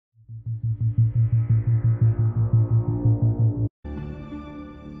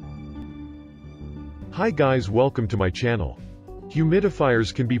Hi guys, welcome to my channel.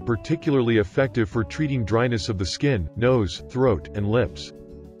 Humidifiers can be particularly effective for treating dryness of the skin, nose, throat, and lips.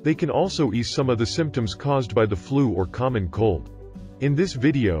 They can also ease some of the symptoms caused by the flu or common cold. In this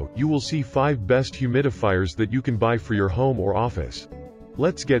video, you will see 5 best humidifiers that you can buy for your home or office.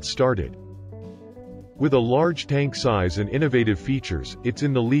 Let's get started. With a large tank size and innovative features, it's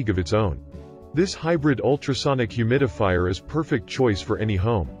in the league of its own. This hybrid ultrasonic humidifier is perfect choice for any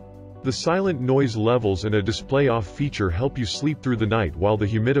home. The silent noise levels and a display off feature help you sleep through the night while the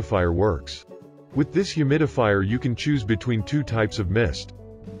humidifier works. With this humidifier you can choose between 2 types of mist.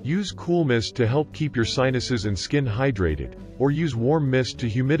 Use cool mist to help keep your sinuses and skin hydrated, or use warm mist to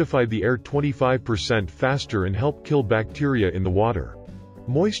humidify the air 25% faster and help kill bacteria in the water.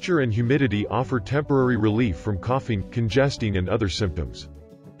 Moisture and humidity offer temporary relief from coughing, congesting and other symptoms.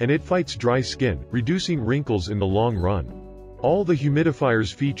 And it fights dry skin, reducing wrinkles in the long run. All the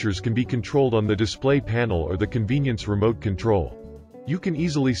humidifier's features can be controlled on the display panel or the convenience remote control. You can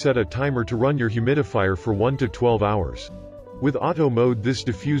easily set a timer to run your humidifier for 1 to 12 hours. With auto mode, this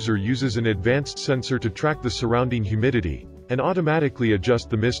diffuser uses an advanced sensor to track the surrounding humidity, and automatically adjust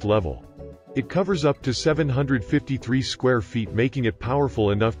the mist level. It covers up to 753 square feet, making it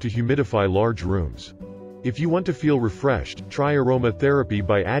powerful enough to humidify large rooms. If you want to feel refreshed, try aromatherapy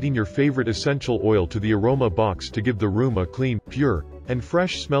by adding your favorite essential oil to the aroma box to give the room a clean, pure, and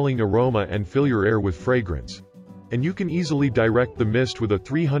fresh-smelling aroma and fill your air with fragrance. And you can easily direct the mist with a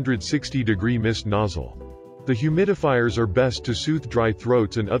 360-degree mist nozzle. The humidifiers are best to soothe dry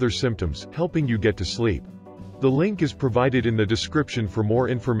throats and other symptoms, helping you get to sleep. The link is provided in the description for more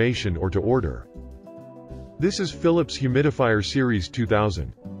information or to order. This is Philips Humidifier Series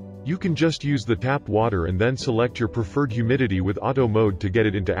 2000. You can just use the tap water and then select your preferred humidity with auto mode to get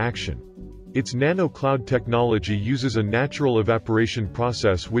it into action. Its nano cloud technology uses a natural evaporation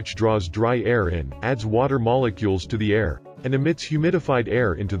process which draws dry air in, adds water molecules to the air, and emits humidified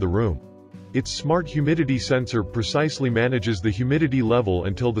air into the room. Its smart humidity sensor precisely manages the humidity level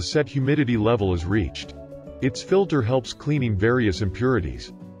until the set humidity level is reached. Its filter helps cleaning various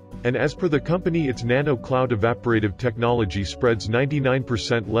impurities. And as per the company, its nano cloud evaporative technology spreads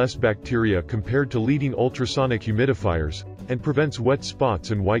 99% less bacteria compared to leading ultrasonic humidifiers, and prevents wet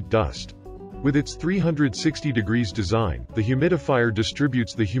spots and white dust. With its 360 degrees design, the humidifier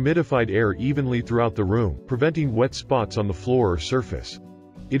distributes the humidified air evenly throughout the room, preventing wet spots on the floor or surface.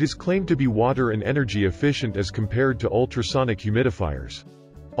 It is claimed to be water and energy efficient as compared to ultrasonic humidifiers.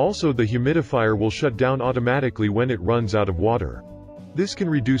 Also, the humidifier will shut down automatically when it runs out of water. This can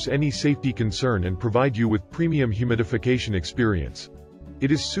reduce any safety concern and provide you with premium humidification experience.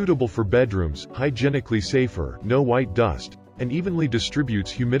 It is suitable for bedrooms, hygienically safer, no white dust, and evenly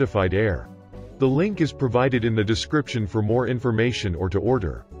distributes humidified air. The link is provided in the description for more information or to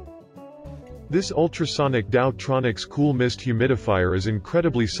order. This ultrasonic TaoTronics cool mist humidifier is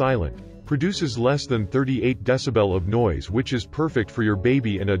incredibly silent, produces less than 38 decibel of noise, which is perfect for your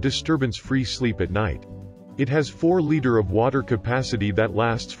baby and a disturbance-free sleep at night. It has 4 liters of water capacity that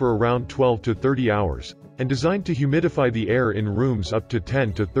lasts for around 12 to 30 hours, and designed to humidify the air in rooms up to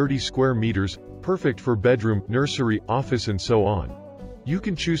 10 to 30 square meters, perfect for bedroom, nursery, office and so on. You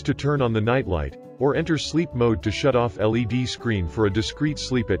can choose to turn on the nightlight, or enter sleep mode to shut off LED screen for a discreet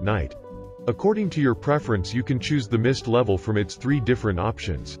sleep at night. According to your preference you can choose the mist level from its 3 different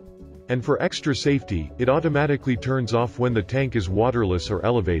options. And for extra safety, it automatically turns off when the tank is waterless or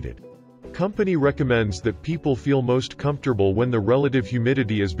elevated. Company recommends that people feel most comfortable when the relative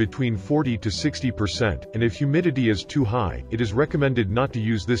humidity is between 40 to 60%, and if humidity is too high, it is recommended not to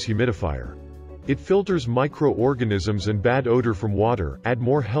use this humidifier. It filters microorganisms and bad odor from water, add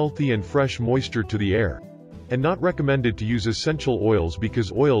more healthy and fresh moisture to the air. And not recommended to use essential oils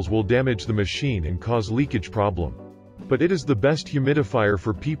because oils will damage the machine and cause leakage problem. But it is the best humidifier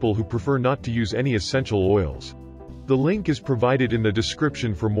for people who prefer not to use any essential oils. The link is provided in the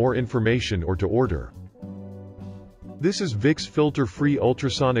description for more information or to order. This is Vicks filter-free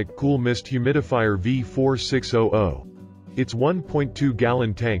ultrasonic cool mist humidifier V4600. Its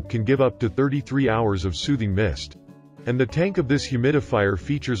 1.2-gallon tank can give up to 33 hours of soothing mist. And the tank of this humidifier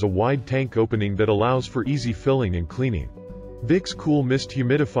features a wide tank opening that allows for easy filling and cleaning. Vicks cool mist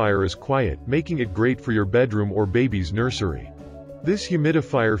humidifier is quiet, making it great for your bedroom or baby's nursery. This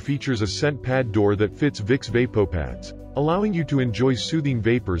humidifier features a scent pad door that fits Vicks VapoPads, allowing you to enjoy soothing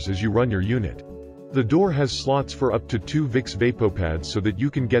vapors as you run your unit. The door has slots for up to 2 Vicks VapoPads so that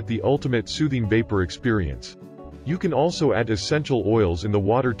you can get the ultimate soothing vapor experience. You can also add essential oils in the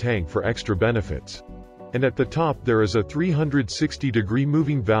water tank for extra benefits. And at the top there is a 360-degree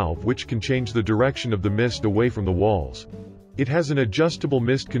moving valve which can change the direction of the mist away from the walls. It has an adjustable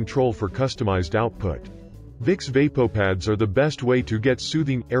mist control for customized output. Vicks VapoPads are the best way to get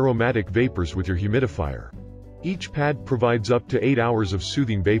soothing, aromatic vapors with your humidifier. Each pad provides up to 8 hours of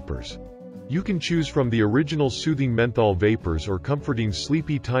soothing vapors. You can choose from the original soothing menthol vapors or comforting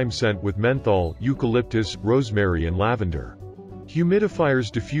sleepy time scent with menthol, eucalyptus, rosemary and lavender.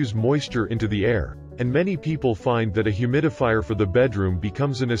 Humidifiers diffuse moisture into the air, and many people find that a humidifier for the bedroom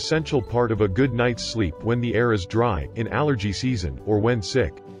becomes an essential part of a good night's sleep when the air is dry, in allergy season, or when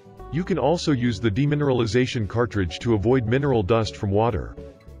sick. You can also use the demineralization cartridge to avoid mineral dust from water.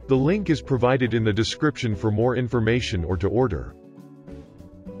 The link is provided in the description for more information or to order.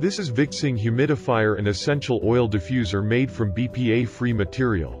 This is VicTsing Humidifier, an essential oil diffuser made from BPA-free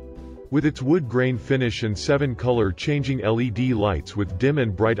material. With its wood grain finish and 7 color changing LED lights with dim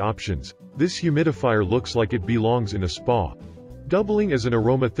and bright options, this humidifier looks like it belongs in a spa. Doubling as an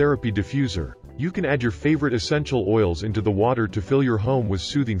aromatherapy diffuser, you can add your favorite essential oils into the water to fill your home with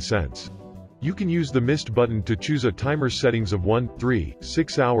soothing scents. You can use the mist button to choose a timer settings of 1, 3,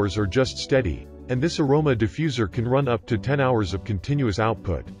 6 hours or just steady, and this aroma diffuser can run up to 10 hours of continuous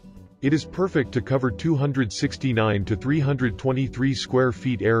output. It is perfect to cover 269 to 323 square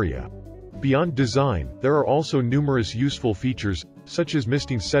feet area. Beyond design, there are also numerous useful features, such as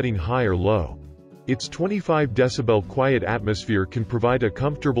misting setting high or low. Its 25 decibel quiet atmosphere can provide a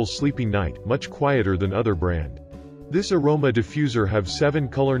comfortable sleeping night, much quieter than other brand. This aroma diffuser have 7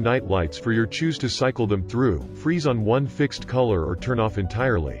 color night lights for your choose to cycle them through, freeze on one fixed color or turn off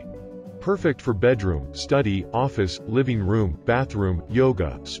entirely. Perfect for bedroom, study, office, living room, bathroom,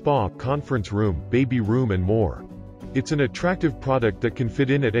 yoga, spa, conference room, baby room and more. It's an attractive product that can fit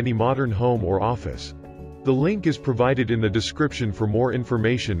in at any modern home or office. The link is provided in the description for more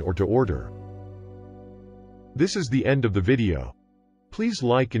information or to order. This is the end of the video. Please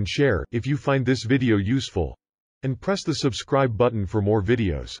like and share if you find this video useful, and press the subscribe button for more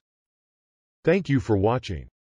videos. Thank you for watching.